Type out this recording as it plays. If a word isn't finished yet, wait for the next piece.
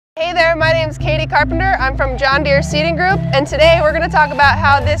Hey there, my name is Katie Carpenter. I'm from John Deere Seeding Group, and today we're going to talk about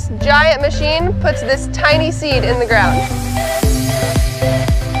how this giant machine puts this tiny seed in the ground.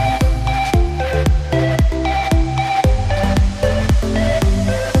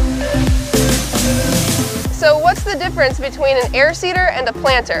 So what's the difference between an air seeder and a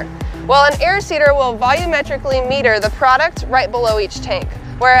planter? Well, an air seeder will volumetrically meter the product right below each tank,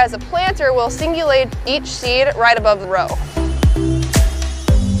 whereas a planter will singulate each seed right above the row.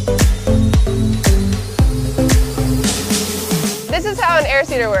 This is how an air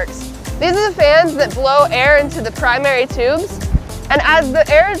seeder works. These are the fans that blow air into the primary tubes, and as the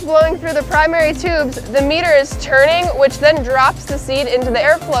air is blowing through the primary tubes, the meter is turning, which then drops the seed into the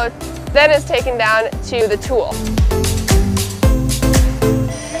airflow, then is taken down to the tool.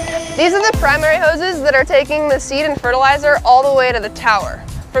 These are the primary hoses that are taking the seed and fertilizer all the way to the tower.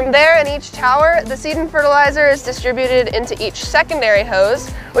 From there, in each tower, the seed and fertilizer is distributed into each secondary hose,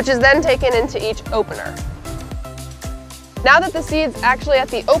 which is then taken into each opener. Now that the seed's actually at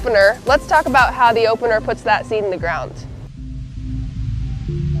the opener, let's talk about how the opener puts that seed in the ground.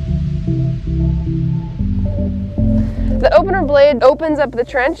 The opener blade opens up the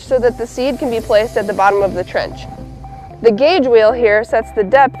trench so that the seed can be placed at the bottom of the trench. The gauge wheel here sets the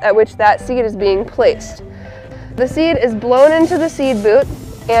depth at which that seed is being placed. The seed is blown into the seed boot,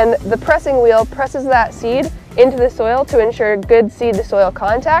 and the pressing wheel presses that seed into the soil to ensure good seed to soil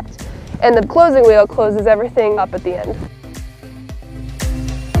contact, and the closing wheel closes everything up at the end.